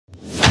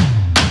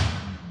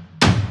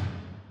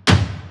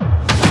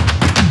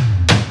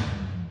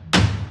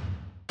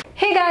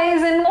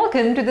guys, and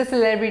welcome to the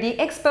Celebrity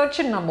Expert,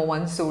 your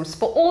 #1 source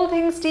for all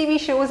things TV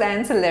shows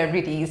and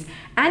celebrities.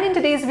 And in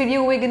today's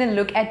video, we're gonna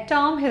look at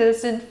Tom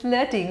Hiddleston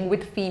flirting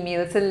with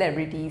female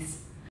celebrities.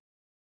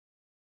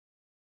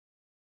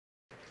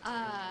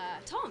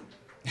 Tom.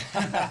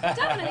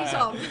 Definitely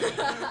Tom.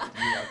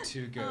 You are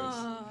too good.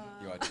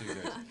 You are too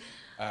good.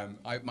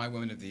 My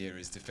Woman of the Year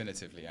is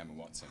definitively Emma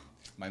Watson.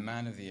 My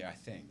Man of the Year, I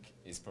think,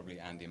 is probably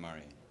Andy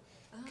Murray.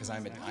 Because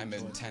I'm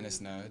a tennis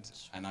nerd,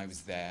 and I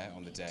was there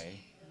on the day,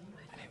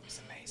 and it was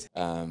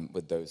amazing.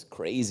 With those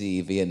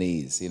crazy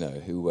Viennese, you know,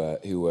 who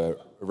were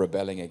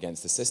rebelling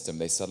against the system,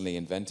 they suddenly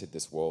invented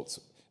this waltz,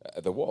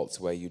 the waltz,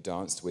 where you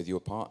danced with your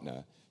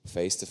partner,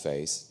 face to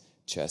face,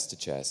 chest to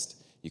chest.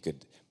 You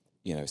could,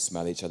 you know,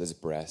 smell each other's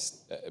breath.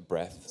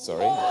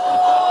 Sorry.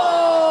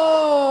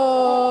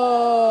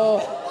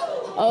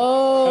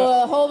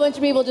 Oh, a whole bunch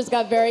of people just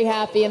got very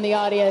happy in the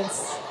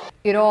audience.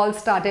 It all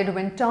started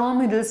when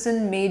Tom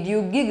Hiddleston made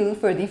you giggle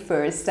for the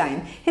first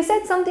time. He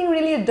said something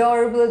really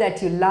adorable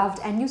that you loved,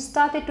 and you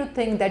started to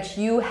think that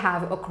you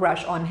have a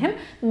crush on him.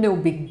 No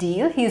big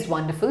deal, he's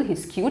wonderful,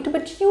 he's cute,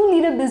 but you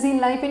lead a busy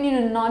life and you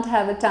do not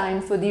have a time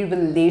for the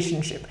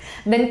relationship.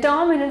 Then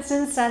Tom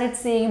Hiddleston started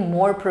saying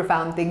more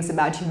profound things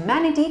about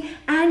humanity,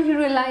 and you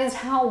realized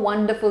how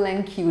wonderful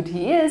and cute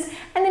he is,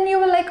 and then you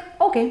were like,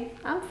 okay,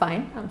 I'm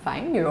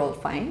fine, you're all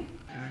fine.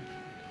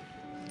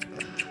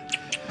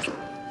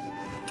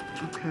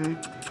 Okay.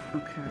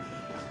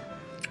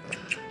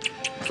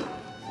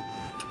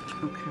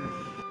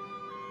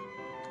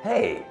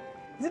 Hey,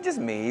 is it just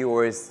me,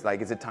 or is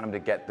it time to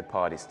get the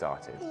party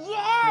started?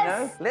 Yes! You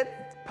know? Let's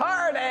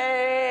party!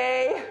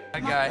 Hi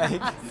guys.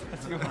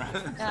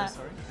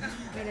 Sorry.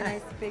 Really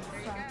nice big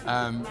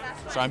song.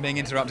 So I'm being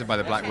interrupted by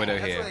the Black Widow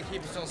here. That's why they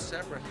keep us all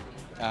separate.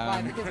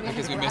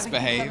 Because we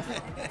misbehave.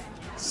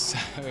 So,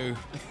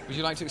 would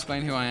you like to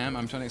explain who I am?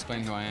 I'm trying to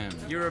explain who I am.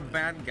 You're a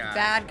bad guy.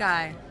 Bad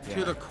guy.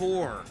 To the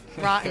core.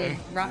 Rotten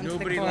to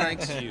Nobody the core.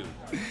 likes you.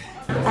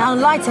 On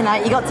light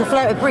tonight, you got to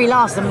flirt with Brie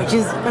Larson, which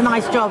is a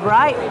nice job,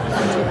 right?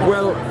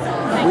 Well,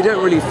 we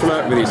don't really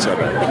flirt with each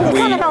other. You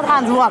kind of held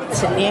hands once,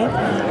 didn't you?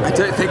 I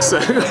don't think so.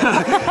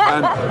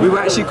 We were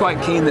actually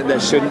quite keen that there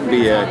shouldn't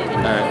be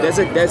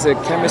there's a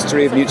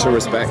chemistry of mutual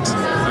respect.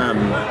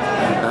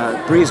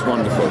 Brie's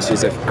wonderful.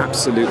 She's an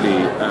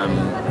absolutely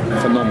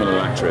phenomenal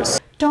actress.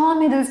 Tom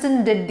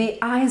Hiddleston did the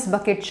ice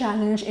bucket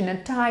challenge in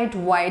a tight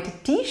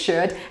white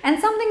t-shirt, and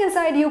something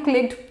inside you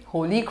clicked.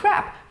 Holy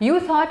crap, you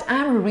thought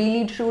I'm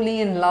really truly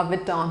in love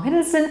with Tom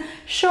Hiddleston.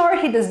 Sure,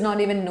 he does not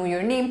even know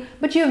your name,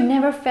 but you've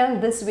never felt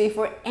this way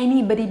for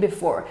anybody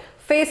before.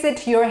 Face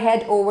it, you're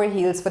head over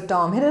heels for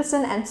Tom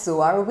Hiddleston, and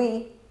so are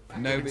we.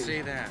 Nobody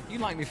say that. You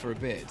like me for a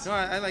bit. No,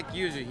 I like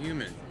you as a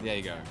human. There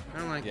you go. I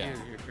don't like you as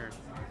your character.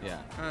 Yeah.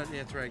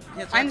 That's right.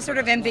 I'm sort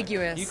of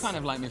ambiguous. You kind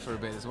of like me for a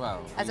bit as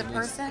well. As a At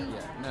least- person?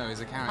 Yeah. No, as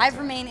a character. I've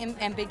remained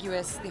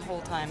ambiguous the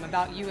whole time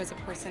about you as a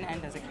person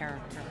and as a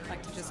character.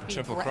 Like to just be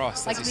Triple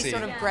cross, like as to you be see.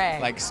 sort of grey.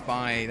 Like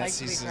spy. Like That's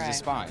to be she's grey. a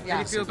spy. Yeah.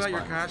 How do you feel Super about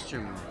your spy.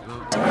 costume?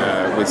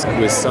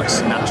 With such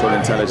natural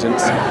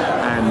intelligence,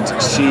 and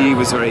she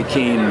was very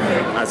keen,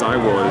 as I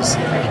was,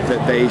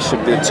 that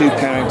the two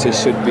characters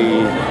should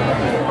be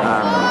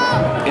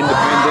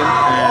independent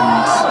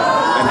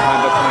and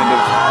have a kind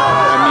of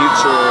a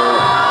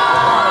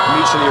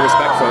mutually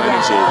respectful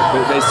energy.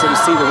 But they sort of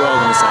see the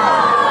world in the same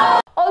way.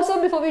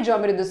 Also, before we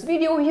jump into this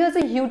video, here's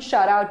a huge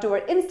shout out to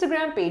our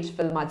Instagram page,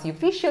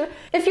 filmongerofficial.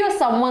 If you're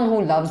someone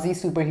who loves the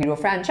superhero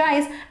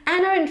franchise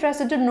and are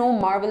interested to know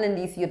Marvel and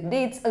DC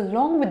updates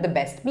along with the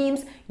best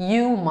memes,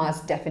 you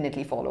must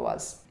definitely follow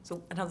us.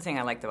 So another thing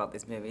I liked about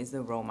this movie is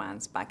the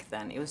romance back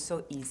then. It was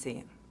so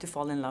easy to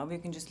fall in love. You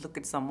can just look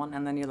at someone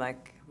and then you're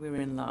like, we're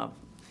in love.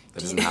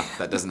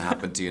 That doesn't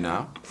happen to you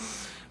now?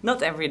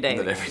 Not every day.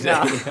 Not every day.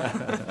 No.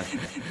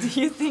 Do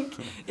you think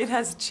it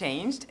has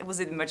changed? Was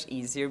it much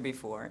easier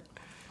before?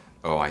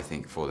 Oh, I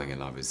think falling in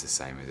love is the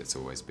same as it's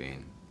always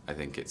been. I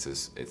think it's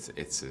as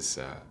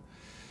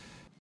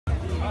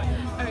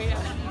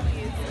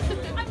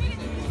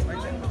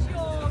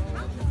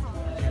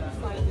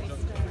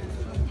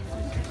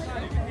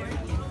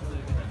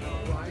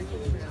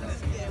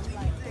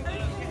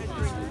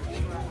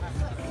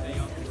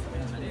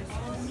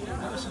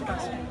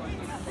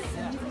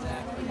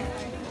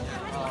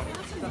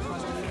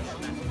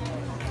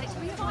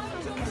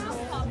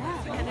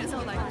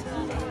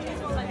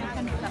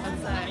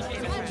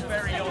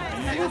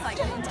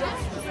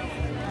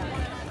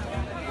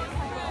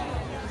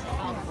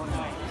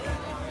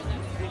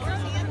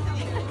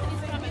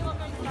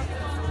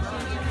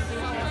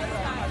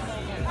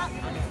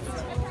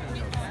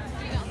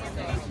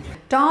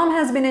Tom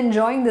has been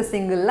enjoying the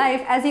single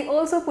life as he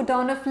also put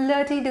on a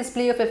flirty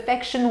display of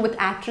affection with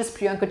actress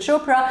Priyanka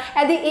Chopra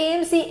at the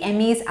AMC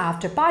Emmys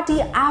after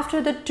party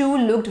after the two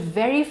looked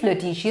very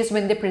flirtatious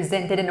when they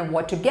presented an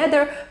award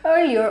together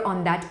earlier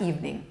on that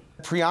evening.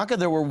 Priyanka,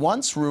 there were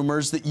once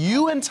rumors that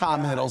you and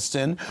Tom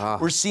Hiddleston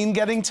were seen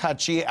getting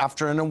touchy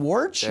after an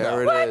award show.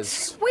 There it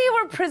is. We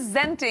were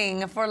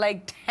presenting for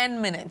like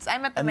 10 minutes. I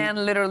met the man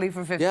literally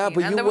for 15. Yeah,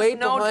 but and you wait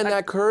behind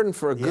that curtain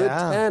for a good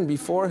 10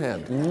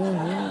 beforehand.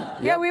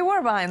 Yeah, we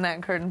were behind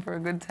that curtain for a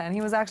good 10.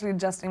 He was actually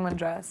adjusting my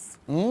dress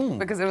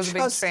because it was a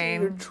big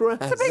train. It's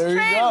a big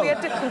train.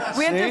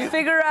 We had to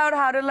figure out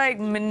how to like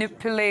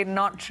manipulate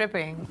not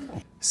tripping.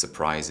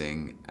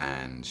 Surprising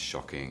and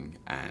shocking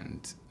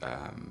and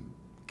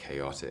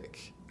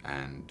chaotic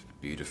and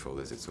beautiful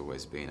as it's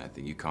always been. I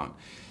think you can't,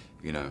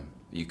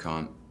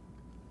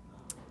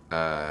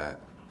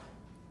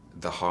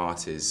 the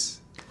heart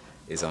is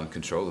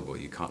uncontrollable.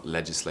 You can't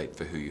legislate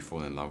for who you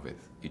fall in love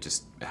with.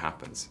 it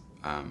happens.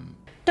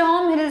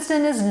 Tom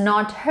Hiddleston is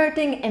not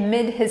hurting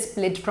amid his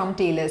split from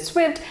Taylor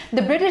Swift.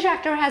 The British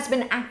actor has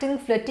been acting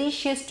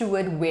flirtatious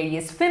toward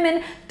various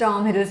women.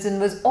 Tom Hiddleston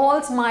was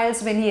all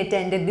smiles when he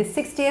attended the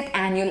 60th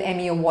Annual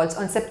Emmy Awards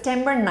on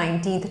September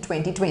 19th,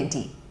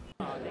 2020.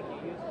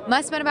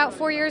 Must have been about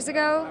 4 years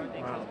ago,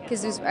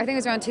 because I think it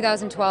was around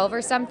 2012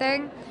 or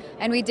something.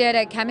 And we did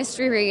a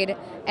chemistry read,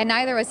 and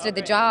neither of us did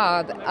the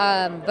job.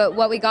 But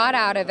what we got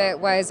out of it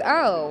was,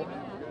 oh,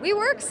 we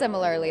work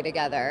similarly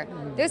together.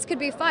 This could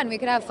be fun. We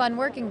could have fun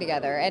working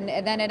together. And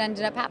then it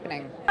ended up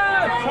happening.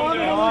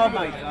 Oh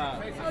my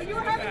God. Oh, you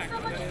were having so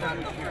much fun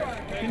before.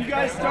 Can you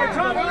guys start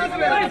Tom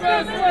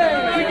Elizabeth?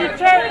 Can you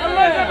turn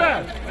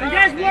Elizabeth? And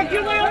guys, walk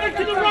your way over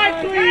to the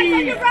right, please.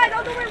 On your right,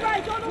 all the way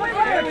right, all the way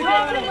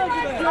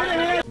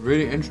right.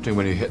 Really interesting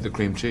when you hit the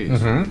cream cheese.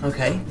 Mm-hmm.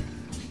 Okay.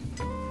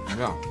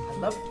 Yeah.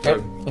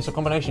 So, it's a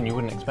combination you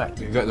wouldn't expect.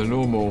 You get the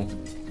normal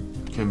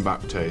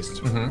kimbap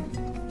taste.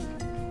 Mm-hmm.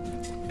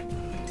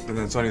 And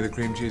then suddenly the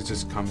cream cheese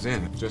just comes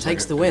in. Just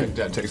Takes like the win.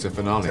 That takes the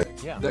finale.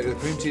 Yeah. The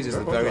cream cheese is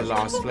the very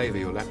last flavour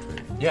you're left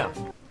with. Yeah.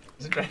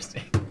 It's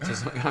interesting.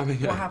 Just like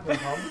having What happened,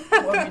 Tom?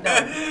 What have you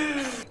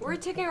done? We're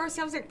taking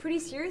ourselves like pretty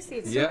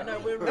seriously. Yeah. No,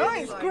 we're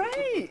really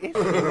great.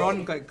 We're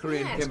on like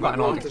Korean kimbap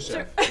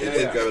MasterChef. Yeah,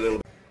 yeah. Go a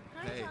little.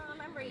 Hi, Tom.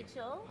 I'm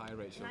Rachel. Hi,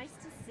 Rachel. Nice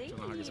to see you.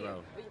 Hug as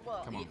well.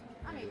 Come on.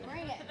 I mean,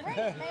 bring it,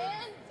 man.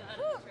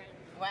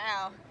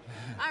 Wow.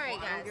 All right,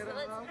 guys. So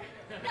let's.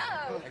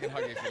 No. I can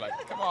hug you if you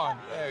like. Come on.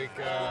 There we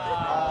go.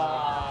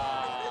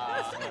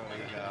 There we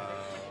go.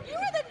 You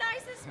are the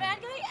nicest bad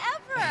guy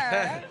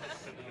ever.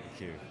 Thank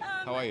you.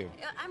 How are you?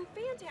 I'm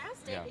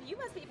fantastic, Yeah. and you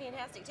must be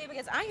fantastic too,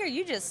 because I hear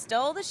you just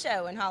stole the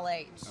show in Hall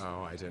H.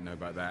 Oh, I don't know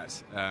about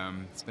that.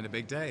 It's been a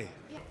big day.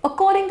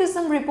 According to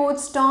some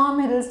reports, Tom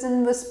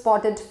Hiddleston was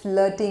spotted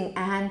flirting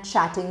and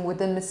chatting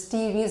with a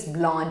mysterious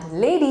blonde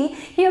lady.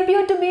 He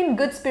appeared to be in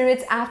good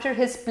spirits after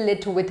his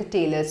split with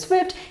Taylor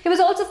Swift. He was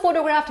also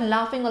photographed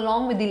laughing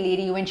along with the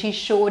lady when she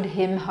showed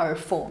him her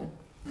phone.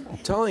 I'm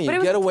telling you,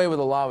 you get away with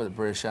a lot with a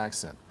British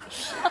accent.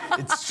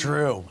 It's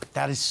true.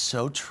 That is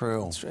so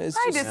true.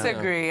 I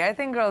disagree. I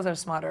think girls are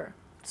smarter.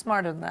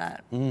 Smarter than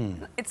that.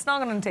 It's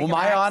not going to take Well,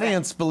 an my accent.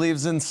 audience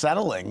believes in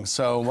settling,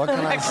 so what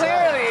can I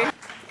say?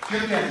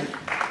 Clearly.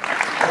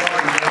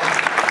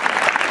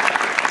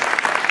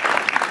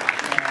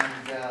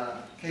 And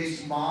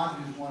Casey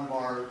Bond, who's one of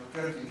our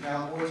drifting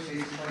cowboys,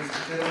 Casey plays the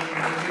fiddle in the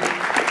movie.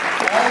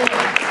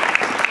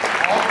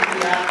 All of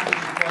the actors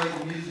who play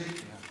the music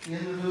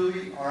in the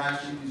movie are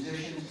actually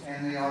musicians, and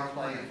they are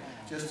playing,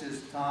 just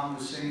as Tom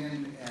was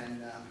singing,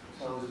 and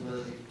so was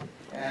Lizzie.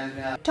 And,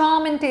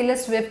 Tom and Taylor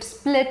Swift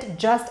split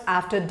just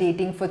after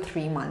dating for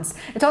 3 months.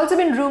 It's also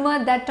been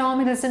rumored that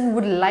Tom Hiddleston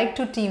would like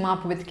to team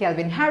up with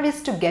Calvin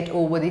Harris to get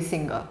over the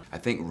singer. I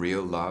think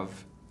real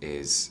love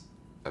is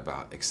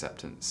about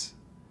acceptance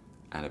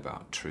and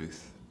about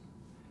truth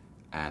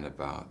and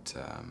about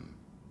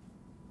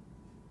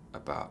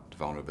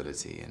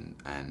vulnerability and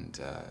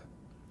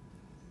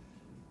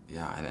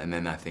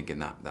then I think in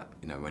that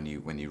when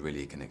you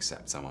really can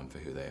accept someone for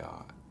who they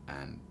are,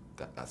 and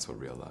that's what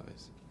real love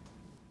is.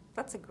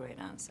 That's a great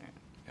answer.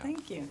 Yeah.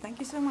 Thank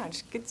you so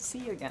much. Good to see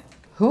you again.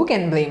 Who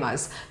can blame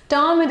us?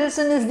 Tom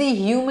Hiddleston is the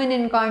human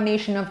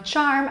incarnation of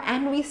charm,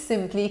 and we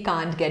simply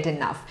can't get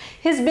enough.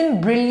 He's been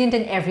brilliant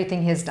in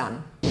everything he's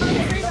done.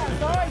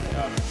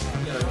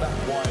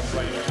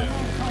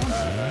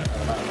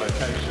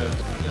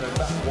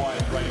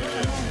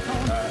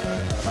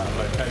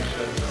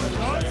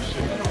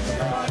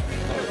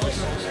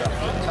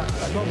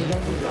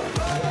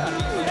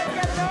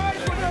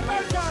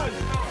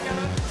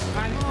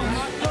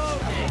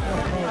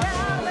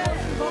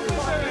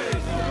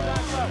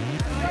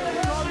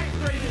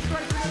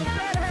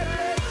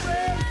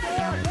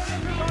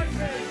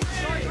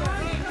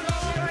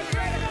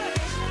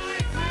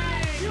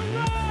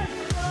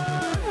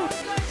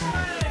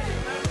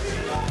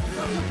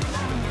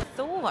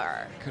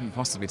 Couldn't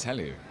possibly tell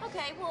you.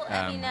 Okay, well,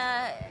 I mean,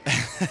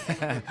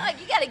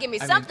 you gotta give me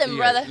something,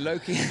 brother.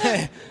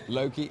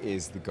 Loki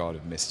is the god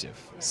of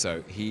mischief.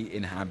 So he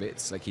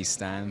inhabits, he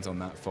stands on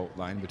that fault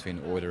line between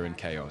order and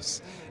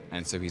chaos.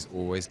 And so he's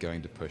always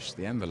going to push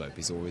the envelope.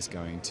 He's always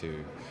going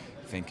to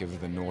think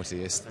of the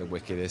naughtiest, the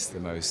wickedest, the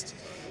most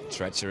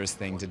treacherous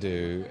thing to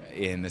do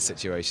in a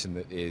situation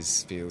that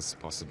feels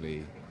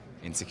possibly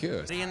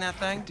insecure. See in that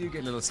thing? Do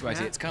get a little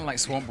sweaty. Yeah. It's kind of like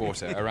swamp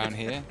water around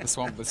here. The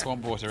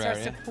swamp water Starts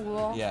area. to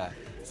pool. Yeah.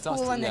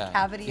 Pool in the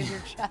cavity of your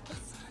chest.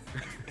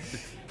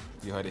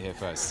 You heard it here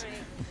first.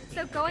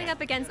 So going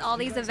up against all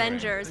these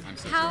Avengers,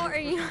 how are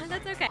you?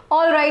 That's okay.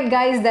 Alright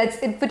guys, that's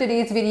it for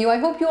today's video. I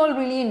hope you all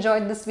really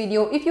enjoyed this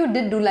video. If you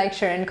did, do like,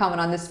 share and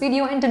comment on this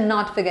video, and do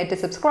not forget to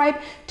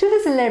subscribe to The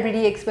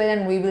Celebrity Expert,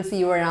 and we will see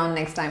you around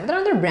next time with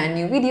another brand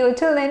new video.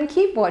 Till then,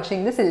 keep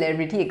watching The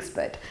Celebrity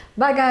Expert.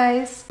 Bye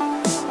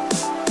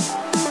guys!